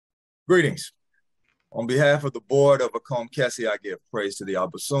Greetings. On behalf of the board of Akom Kese, I give praise to the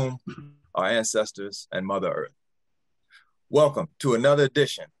Abasum, our ancestors, and Mother Earth. Welcome to another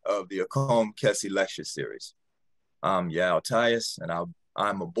edition of the Akom Kese Lecture Series. I'm Yao Tyus, and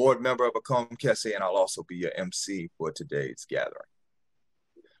I'm a board member of Akom Kese, and I'll also be your MC for today's gathering.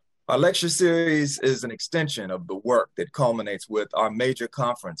 Our lecture series is an extension of the work that culminates with our major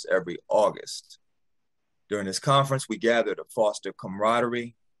conference every August. During this conference, we gather to foster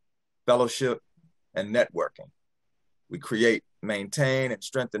camaraderie, fellowship, and networking. We create, maintain, and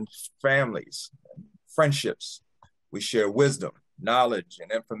strengthen families, and friendships. We share wisdom, knowledge,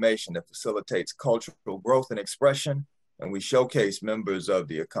 and information that facilitates cultural growth and expression, and we showcase members of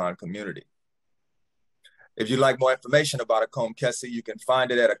the Akom community. If you'd like more information about Akom Kese, you can find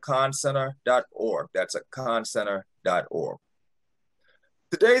it at akomcenter.org. That's akomcenter.org.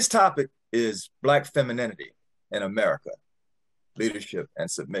 Today's topic is Black femininity in America, leadership and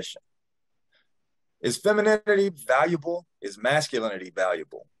submission. Is femininity valuable? Is masculinity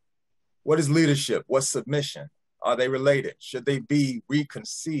valuable? What is leadership? What's submission? Are they related? Should they be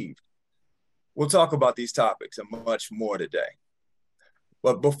reconceived? We'll talk about these topics and much more today.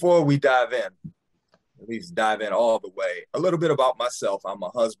 But before we dive in, at least dive in all the way, a little bit about myself. I'm a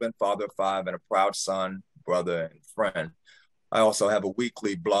husband, father of 5, and a proud son, brother, and friend. I also have a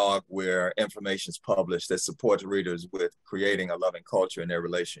weekly blog where information is published that supports readers with creating a loving culture in their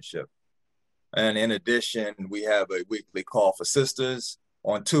relationship. And in addition, we have a weekly call for sisters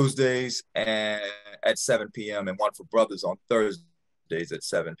on Tuesdays and at 7 p.m. and one for brothers on Thursdays at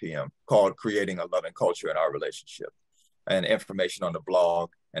 7 p.m. called Creating a Loving Culture in Our Relationship. And information on the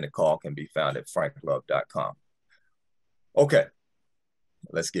blog and the call can be found at franklove.com. Okay,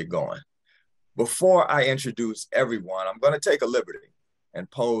 let's get going. Before I introduce everyone, I'm going to take a liberty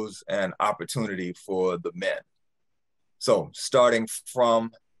and pose an opportunity for the men. So starting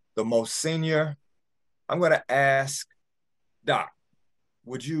from the most senior, I'm going to ask Doc,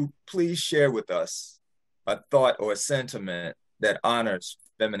 would you please share with us a thought or a sentiment that honors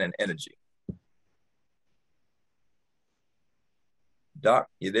feminine energy? Doc,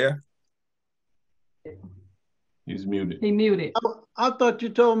 you there? He's muted. He muted. I thought you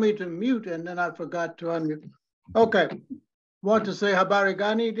told me to mute and then I forgot to unmute. Okay. Want to say Habari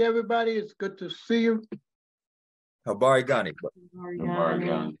Gani to everybody. It's good to see you. Habari Gani. Habari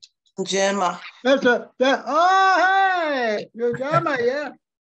Gani. Gemma. Oh, hey, you're Gemma, yeah.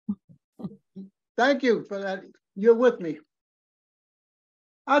 Thank you for that. You're with me.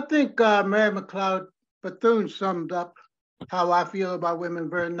 I think Mary McLeod Bethune summed up how I feel about women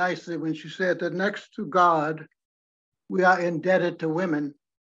very nicely when she said that next to God, we are indebted to women.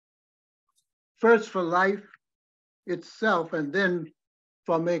 First for life itself, and then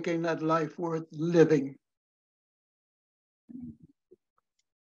for making that life worth living.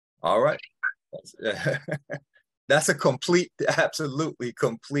 All right. That's a complete, absolutely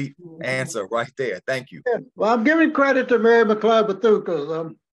complete answer right there. Thank you. Yeah. Well, I'm giving credit to Mary McLeod Bethune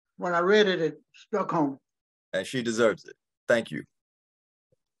because when I read it, it struck home. And she deserves it. Thank you.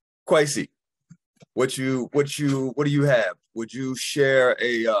 Kwesi, what do you have? Would you share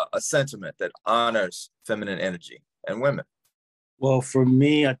a sentiment that honors feminine energy and women? Well, for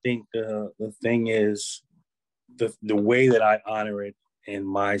me, I think the thing is the way that I honor it in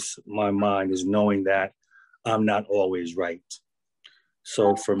my mind is knowing that I'm not always right.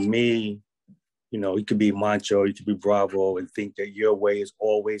 So for me, you know, you could be macho, you could be bravo and think that your way is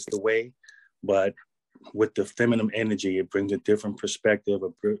always the way, but with the feminine energy, it brings a different perspective,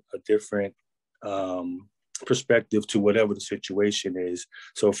 a different perspective to whatever the situation is.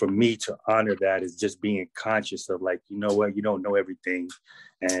 So for me to honor that is just being conscious of like, you know what, you don't know everything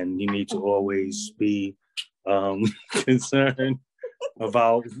and you need to always be concerned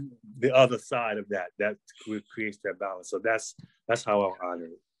about the other side of that creates that balance. So that's how I'll honor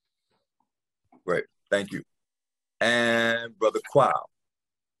it. Great, thank you. And Brother Quao.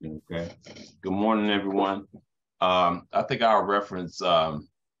 Okay. Good morning, everyone. I think I'll reference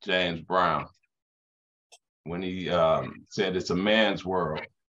James Brown when he said it's a man's world,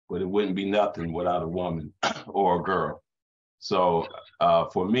 but it wouldn't be nothing without a woman or a girl. So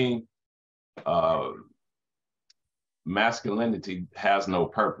for me, masculinity has no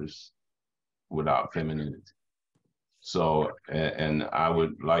purpose without femininity. So, and I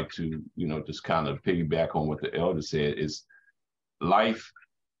would like to, you know, just kind of piggyback on what the elder said is life,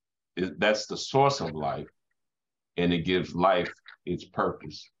 that's the source of life, and it gives life its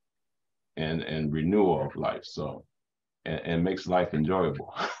purpose and renewal of life. So, and makes life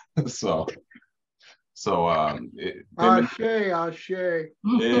enjoyable. so Ashe.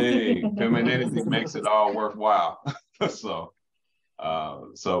 Hey, femininity makes it all worthwhile. So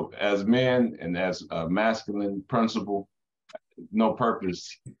So as men and as a masculine principle, no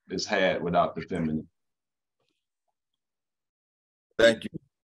purpose is had without the feminine. Thank you.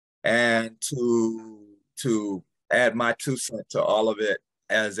 And to add my 2 cents to all of it,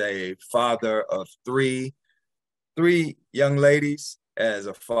 as a father of three young ladies, as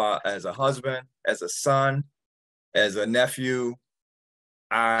a husband, as a son, as a nephew,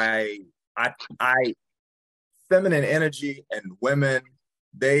 I feminine energy and women,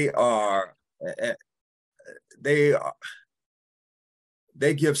 they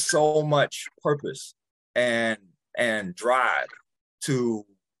give so much purpose and drive to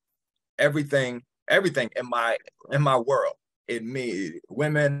everything in my world.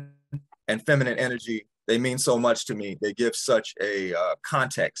 Women and feminine energy, they mean so much to me. They give such a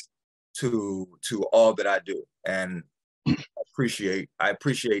context to all that I do, and I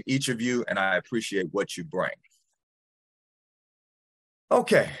appreciate each of you, and I appreciate what you bring.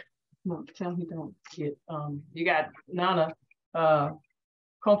 Okay. No, tell me don't get you got Nana Kompo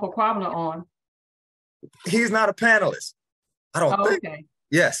Kwabena on. He's not a panelist, I don't think. Okay.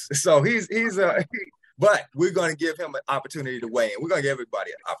 Yes, so he's but we're going to give him an opportunity to weigh in. We're going to give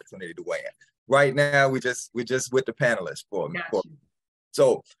everybody an opportunity to weigh in. Right now, we just with the panelists for me.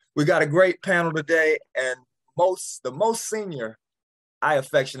 So we got a great panel today, and the most senior, I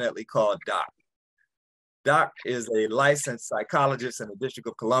affectionately call Doc. Doc is a licensed psychologist in the District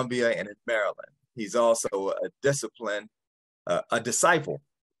of Columbia and in Maryland. He's also a disciple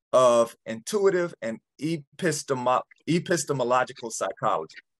of intuitive and epistemological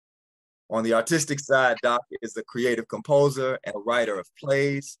psychology. On the artistic side, Doc is a creative composer and a writer of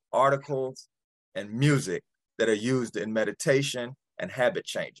plays, articles, and music that are used in meditation and habit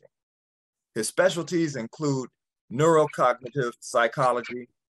changing. His specialties include neurocognitive psychology,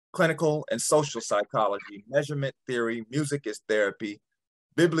 clinical and social psychology, measurement theory, music is therapy,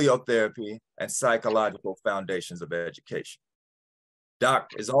 bibliotherapy, and psychological foundations of education.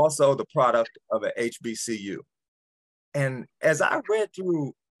 Doc is also the product of an HBCU. And as I read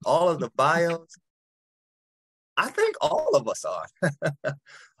through all of the bios, I think all of us are.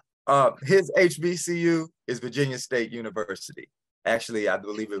 His HBCU is Virginia State University. Actually, I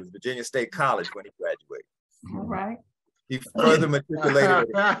believe it was Virginia State College when he graduated. All right. He further matriculated.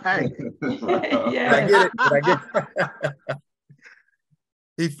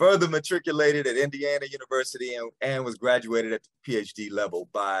 He further matriculated at Indiana University and was graduated at the PhD level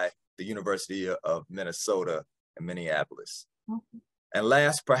by the University of Minnesota in Minneapolis. And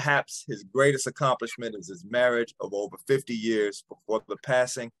last, perhaps his greatest accomplishment is his marriage of over 50 years before the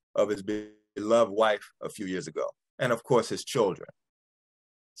passing of his beloved wife a few years ago. And of course, his children.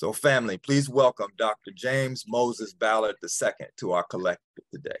 So family, please welcome Dr. James Moses Ballard II to our collective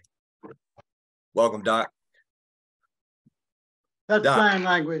today. Welcome, Doc. That's sign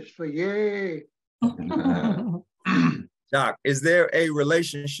language for yay. Doc, is there a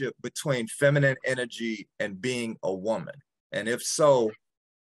relationship between feminine energy and being a woman? And if so,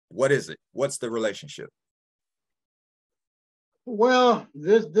 what is it? What's the relationship? Well,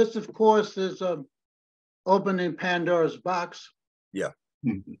 this of course is opening Pandora's box. Yeah.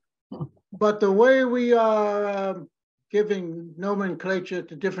 But the way we are giving nomenclature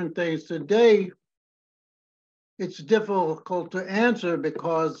to different things today, it's difficult to answer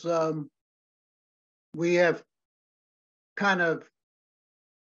because we have kind of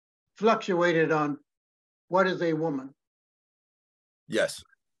fluctuated on what is a woman. Yes.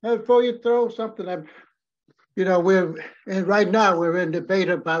 Now, before you throw something, right now we're in debate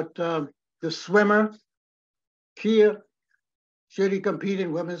about the swimmer, Kia. Should he compete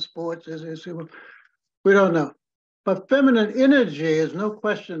in women's sports? We don't know. But feminine energy is no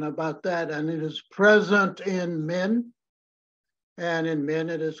question about that. And it is present in men. And in men,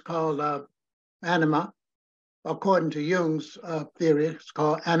 it is called anima. According to Jung's theory, it's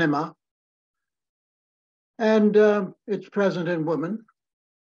called anima. And it's present in women.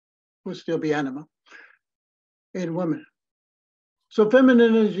 Will still be anima in women. So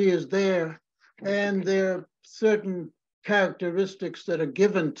feminine energy is there. And there are certain characteristics that are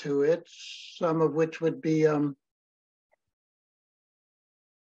given to it, some of which would be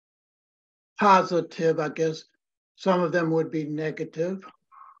positive, I guess. Some of them would be negative,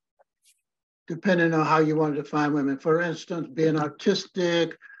 depending on how you want to define women. For instance, being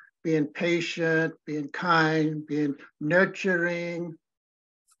artistic, being patient, being kind, being nurturing.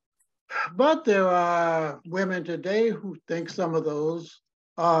 But there are women today who think some of those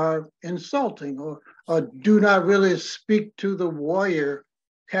are insulting or do not really speak to the warrior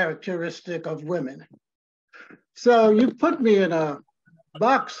characteristic of women. So you put me in a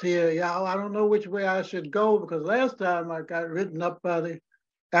box here, y'all. I don't know which way I should go because last time I got written up by the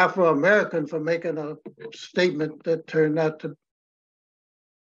Afro-American for making a statement that turned out to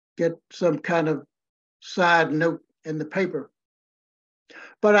get some kind of side note in the paper.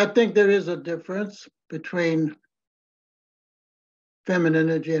 But I think there is a difference between feminine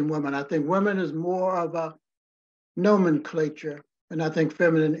energy and women. I think women is more of a nomenclature, and I think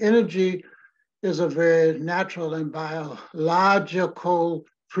feminine energy is a very natural and biological,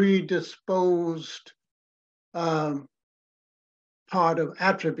 predisposed part of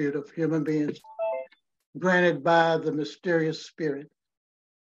attribute of human beings, granted by the mysterious spirit.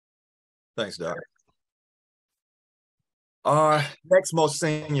 Thanks, Doc. Our next most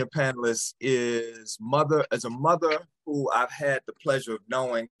senior panelist is a mother who I've had the pleasure of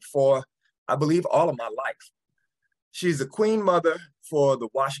knowing for, I believe, all of my life. She's the queen mother for the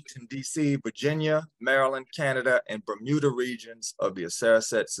Washington, D.C., Virginia, Maryland, Canada, and Bermuda regions of the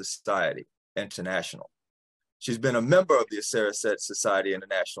Asaraset Society International. She's been a member of the Asaraset Society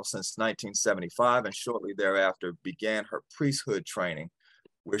International since 1975 and shortly thereafter began her priesthood training,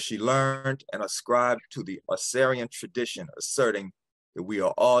 where she learned and ascribed to the Asarian tradition, asserting that we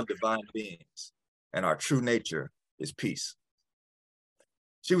are all divine beings and our true nature is peace.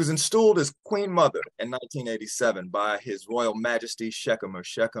 She was installed as Queen Mother in 1987 by His Royal Majesty Shechem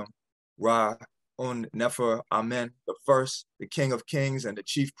Ra Un Nefer Amen I, the King of Kings and the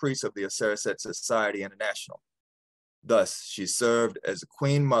Chief Priest of the Asaraset Society International. Thus, she served as a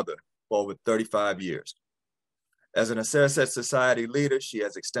Queen Mother for over 35 years. As an Asaraset Society leader, she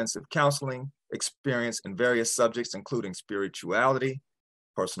has extensive counseling experience in various subjects, including spirituality,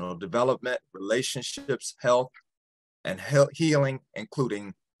 personal development, relationships, health, and healing,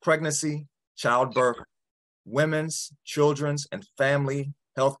 including pregnancy, childbirth, women's, children's, and family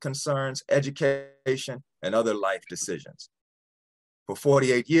health concerns, education, and other life decisions. For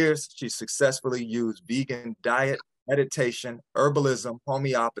 48 years, she successfully used vegan diet, meditation, herbalism,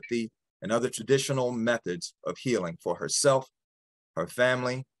 homeopathy, and other traditional methods of healing for herself, her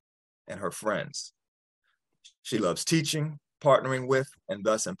family, and her friends. She loves teaching, partnering with, and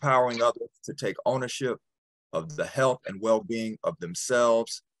thus empowering others to take ownership of the health and well-being of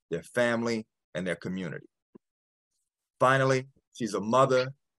themselves, their family, and their community. Finally, she's a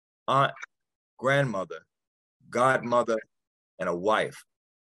mother, aunt, grandmother, godmother, and a wife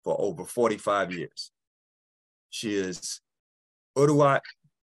for over 45 years. She is Uruat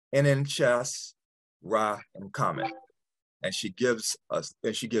Enenchas Ra and Kamen, and she gives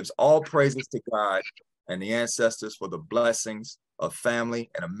all praises to God and the ancestors for the blessings of family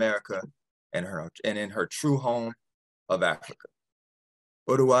in America and in her true home of Africa.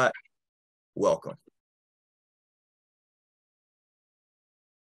 Uruat, welcome.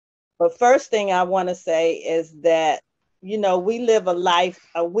 But first thing I want to say is that, you know, we live a life,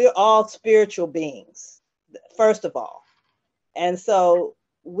 we're all spiritual beings, first of all. And so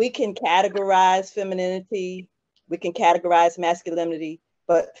we can categorize femininity, we can categorize masculinity,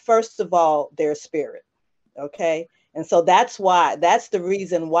 but first of all, there's spirit, okay? And so that's the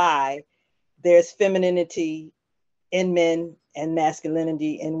reason why there's femininity in men and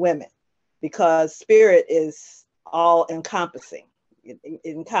masculinity in women, because spirit is all encompassing. It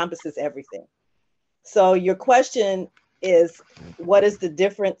encompasses everything. So your question is, what is the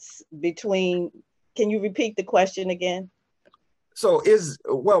difference between, can you repeat the question again? So is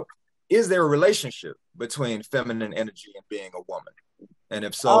there a relationship between feminine energy and being a woman? And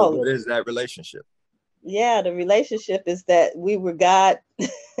if so, what is that relationship? Yeah, the relationship is that we were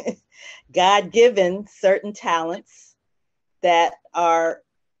God-given certain talents that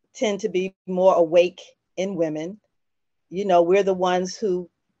tend to be more awake in women. You know, we're the ones who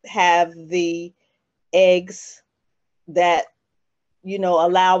have the eggs that, you know,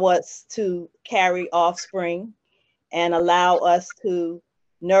 allow us to carry offspring and allow us to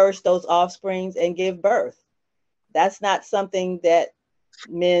nourish those offsprings and give birth. That's not something that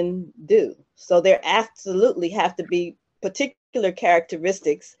men do. So there absolutely have to be particular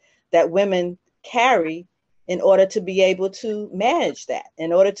characteristics that women carry in order to be able to manage that,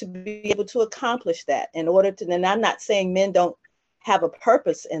 in order to be able to accomplish that, and I'm not saying men don't have a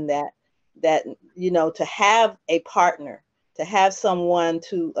purpose in that, you know, to have a partner, to have someone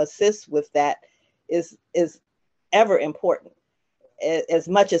to assist with that is ever important, as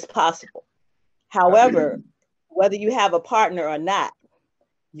much as possible. However, whether you have a partner or not,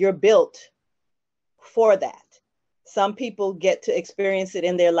 you're built for that. Some people get to experience it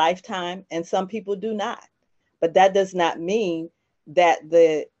in their lifetime and some people do not. But that does not mean that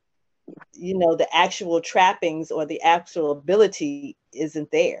the actual trappings or the actual ability isn't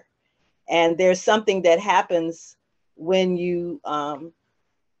there. And there's something that happens when you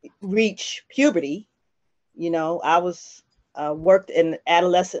reach puberty. You know, I was worked in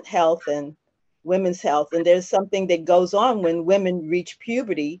adolescent health and women's health, and there's something that goes on when women reach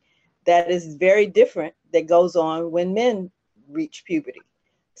puberty that is very different that goes on when men reach puberty.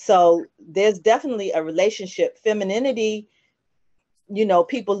 So there's definitely a relationship. Femininity, you know,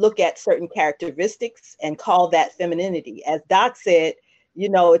 people look at certain characteristics and call that femininity. As Doc said, you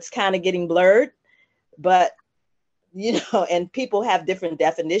know, it's kind of getting blurred, but, you know, and people have different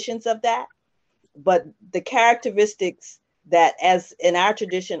definitions of that. But the characteristics that, as in our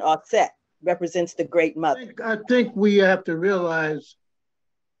tradition, are set, represents the great mother. I think we have to realize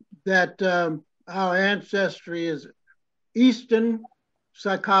that our ancestry is Eastern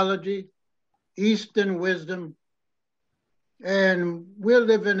psychology, Eastern wisdom, and we're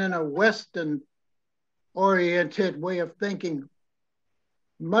living in a Western oriented way of thinking.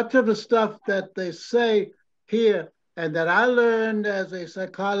 Much of the stuff that they say here and that I learned as a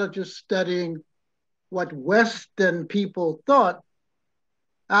psychologist studying what Western people thought,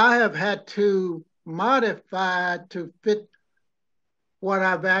 I have had to modify to fit what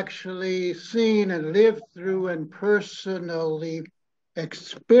I've actually seen and lived through and personally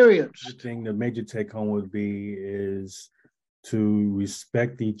experienced. The thing, the major take home would be is to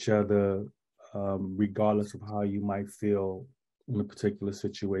respect each other, regardless of how you might feel in a particular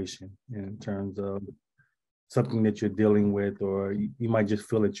situation, in terms of something that you're dealing with, or you might just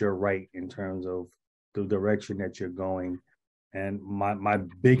feel that you're right in terms of the direction that you're going. And my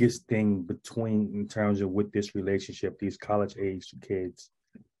biggest thing in terms of with this relationship, these college age kids,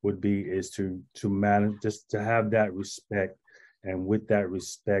 would be is to manage, just to have that respect. And with that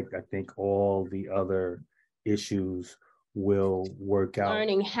respect, I think all the other issues will work out.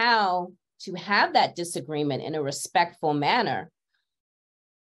 Learning how to have that disagreement in a respectful manner,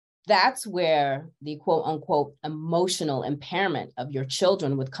 that's where the quote unquote emotional impairment of your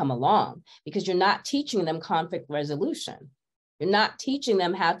children would come along, because you're not teaching them conflict resolution. You're not teaching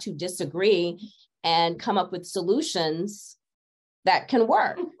them how to disagree and come up with solutions that can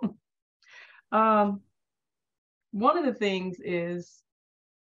work. One of the things is,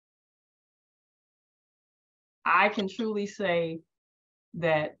 I can truly say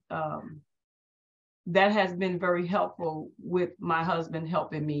that that has been very helpful with my husband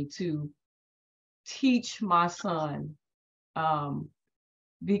helping me to teach my son,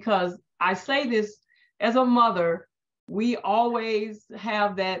 because I say this as a mother, we always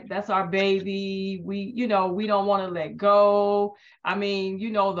have that's our baby. We don't want to let go. I mean,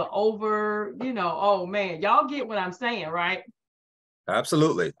 oh man, y'all get what I'm saying, right?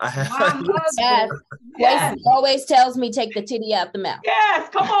 Absolutely. Yes. Always tells me take the titty out the mouth. Yes,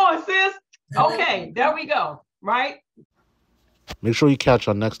 come on, sis. Okay, there we go, right? Make sure you catch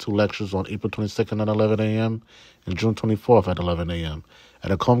our next two lectures on April 22nd at 11 a.m. and June 24th at 11 a.m.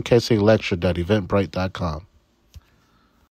 at Akom Kese lecture.eventbrite.com.